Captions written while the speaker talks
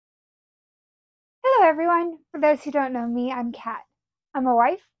everyone. For those who don't know me, I'm Kat. I'm a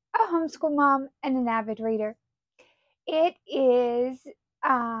wife, a homeschool mom, and an avid reader. It is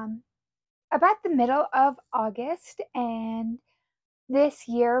about the middle of August, and this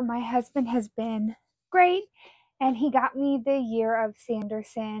year my husband has been great, and he got me the Year of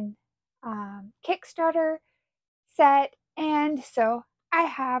Sanderson Kickstarter set, and so I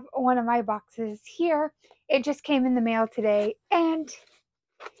have one of my boxes here. It just came in the mail today, and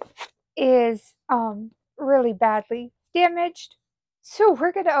is really badly damaged. So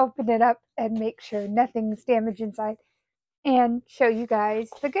we're going to open it up and make sure nothing's damaged inside and show you guys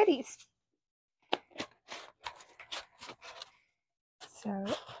the goodies. So,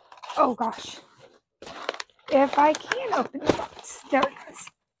 oh gosh. If I can open the box. There it goes.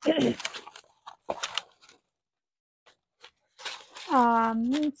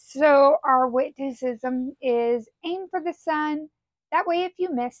 So our witticism is aim for the sun. That way if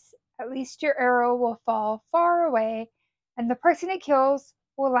you miss, at least your arrow will fall far away, and the person it kills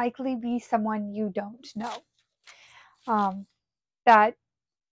will likely be someone you don't know. That,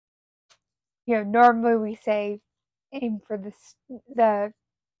 normally we say aim for the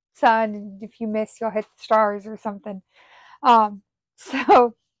sun, and if you miss, you'll hit the stars or something.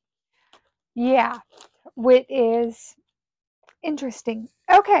 So yeah, wit is interesting.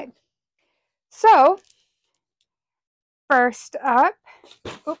 Okay, so first up,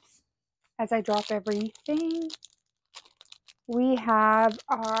 oops, as I drop everything, we have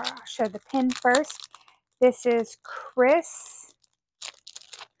our, I'll show the pin first. This is Chris.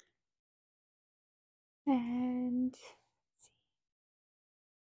 And,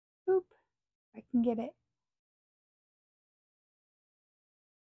 oop, I can get it.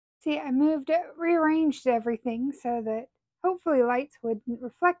 See, I rearranged everything so that hopefully lights wouldn't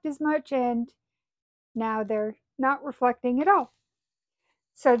reflect as much, and now they're not reflecting at all.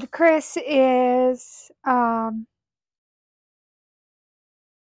 So the Chris is a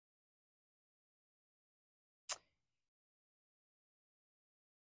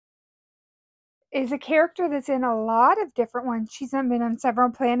character that's in a lot of different ones. She's been on several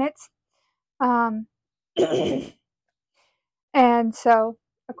planets. And so,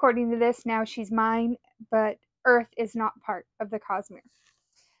 according to this, now she's mine, but Earth is not part of the Cosmere.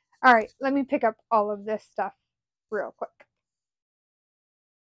 All right, let me pick up all of this stuff real quick.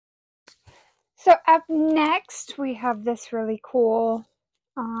 So up next, we have this really cool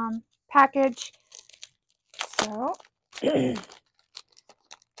package. So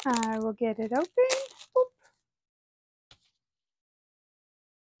I will get it open. Oop.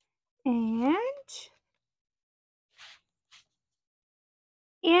 And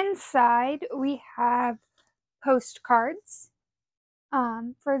inside, we have postcards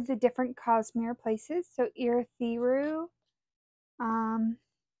for the different Cosmere places. So Earthiru,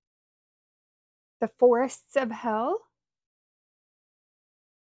 the Forests of Hell,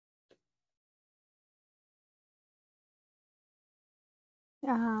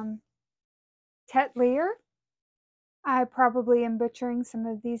 Tetlir. I probably am butchering some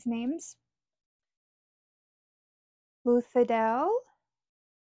of these names. Luthadel,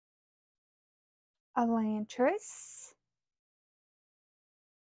 Elantris,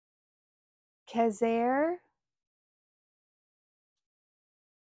 Kezer,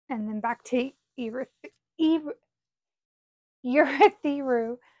 and then back to Urithiru.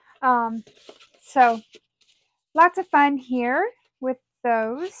 So lots of fun here with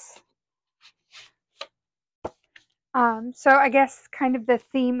those. So I guess kind of the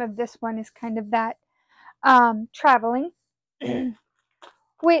theme of this one is kind of that traveling,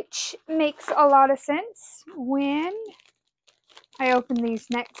 which makes a lot of sense when I open these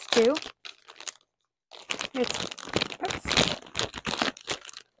next two.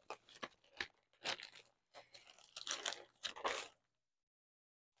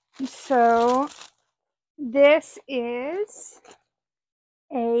 So this is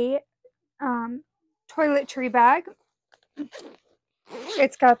a toiletry bag.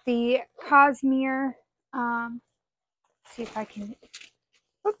 It's got the Cosmere, see if I can,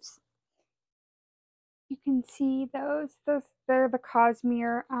 oops, you can see those they're the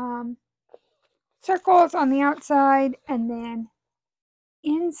Cosmere circles on the outside, and then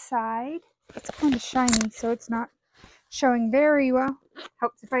inside, it's kind of shiny, so it's not showing very well.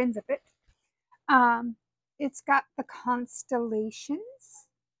 Helps if I unzip it. It's got the constellations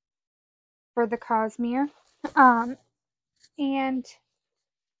for the Cosmere, and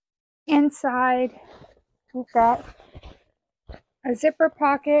inside we've got a zipper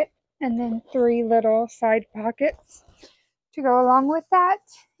pocket and then 3 little side pockets to go along with that,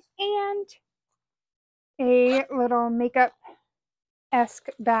 and a little makeup-esque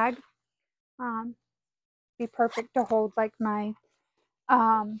bag. be perfect to hold like my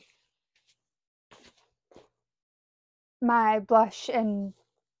my blush and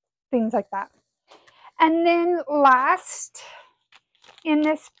things like that. And then last in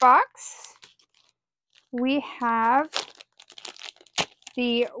this box, we have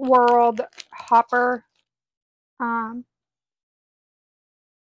the World Hopper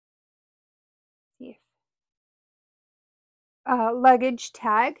luggage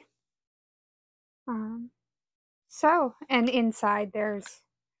tag. And inside there's,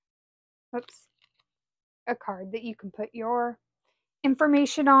 oops, a card that you can put your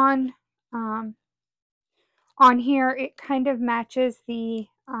information on. On here, it kind of matches the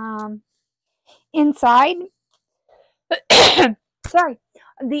inside. Sorry,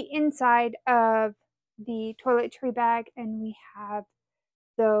 the inside of the toiletry bag, and we have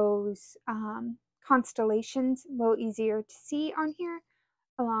those constellations a little easier to see on here,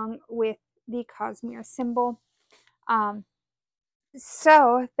 along with the Cosmere symbol.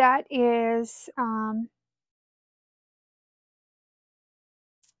 So that is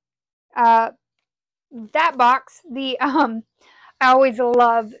that box. The I always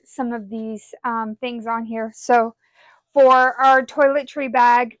love some of these things on here. So for our toiletry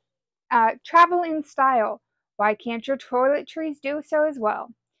bag, travel in style. Why can't your toiletries do so as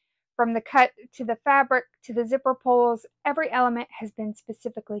well? From the cut to the fabric to the zipper pulls, every element has been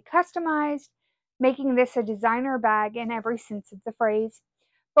specifically customized, making this a designer bag in every sense of the phrase.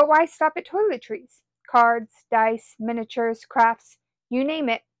 But why stop at toiletries? Cards, dice, miniatures, crafts, you name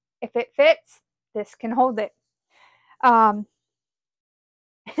it. If it fits, this can hold it. And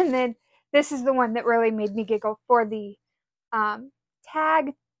then this is the one that really made me giggle. For the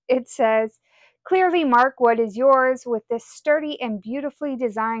tag, it says, clearly mark what is yours with this sturdy and beautifully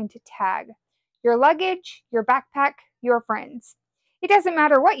designed tag. Your luggage, your backpack, your friends. It doesn't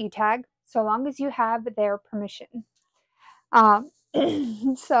matter what you tag, so long as you have their permission.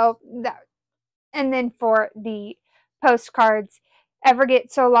 So that, and then for the postcards, ever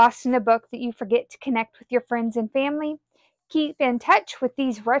get so lost in a book that you forget to connect with your friends and family? Keep in touch with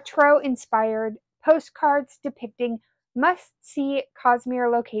these retro-inspired postcards depicting must-see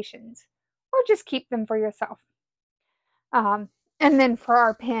Cosmere locations, or just keep them for yourself. And then for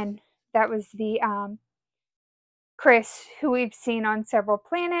our pin, that was the Chris, who we've seen on several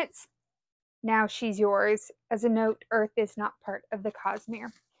planets. Now she's yours. As a note, Earth is not part of the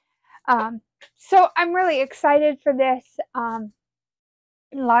Cosmere. So I'm really excited for this.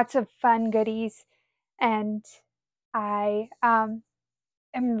 Lots of fun goodies, and I am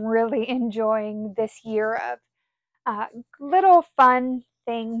really enjoying this year of little fun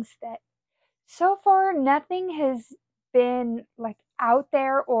things that so far nothing has been like out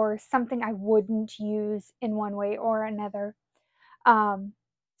there or something I wouldn't use in one way or another.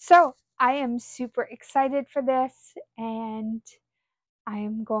 So I am super excited for this, and I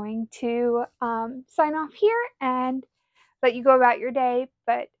am going to sign off here and let you go about your day.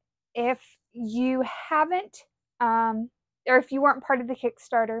 But if you haven't, or if you weren't part of the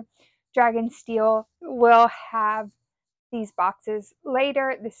Kickstarter, Dragon Steel will have these boxes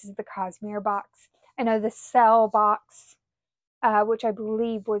later. This is the Cosmere box. I know the Cell box, which I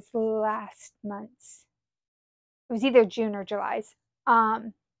believe was last month's, it was either June or July's,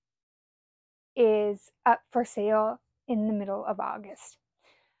 is up for sale in the middle of August.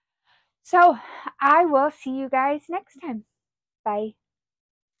 So I will see you guys next time. Bye.